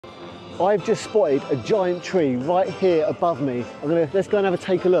I've just spotted a giant tree right here above me. Let's go and have a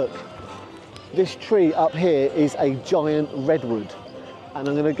take a look. This tree up here is a giant redwood. And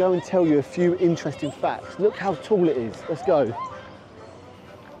I'm gonna go and tell you a few interesting facts. Look how tall it is, let's go.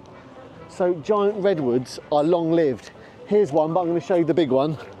 So giant redwoods are long-lived. Here's one, but I'm gonna show you the big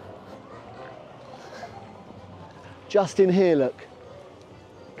one. Just in here, look.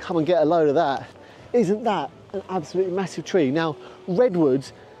 Come and get a load of that. Isn't that an absolutely massive tree? Now,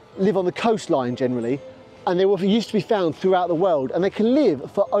 redwoods live on the coastline generally, and they used to be found throughout the world, and they can live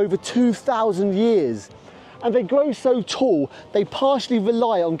for over 2,000 years. And they grow so tall, they partially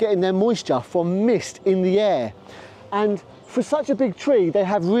rely on getting their moisture from mist in the air. And for such a big tree, they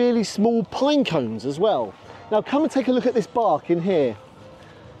have really small pine cones as well. Now come and take a look at this bark in here.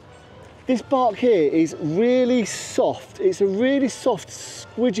 This bark here is really soft. It's a really soft,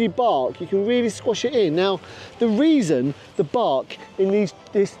 squidgy bark. You can really squash it in. Now, the reason the bark in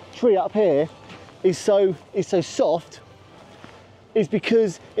this tree up here is so soft is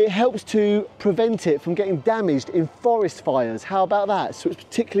because it helps to prevent it from getting damaged in forest fires. How about that? So it's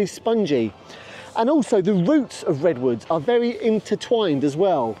particularly spongy. And also the roots of redwoods are very intertwined as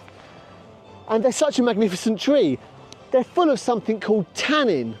well. And they're such a magnificent tree. They're full of something called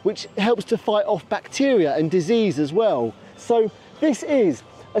tannin, which helps to fight off bacteria and disease as well. So this is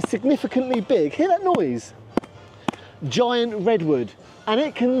a significantly big, hear that noise? Giant redwood, and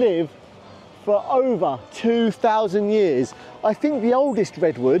it can live for over 2,000 years. I think the oldest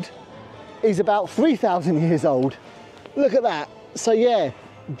redwood is about 3,000 years old. Look at that. So yeah,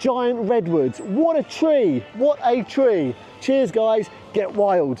 giant redwoods. What a tree, what a tree. Cheers guys, get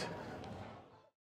wild.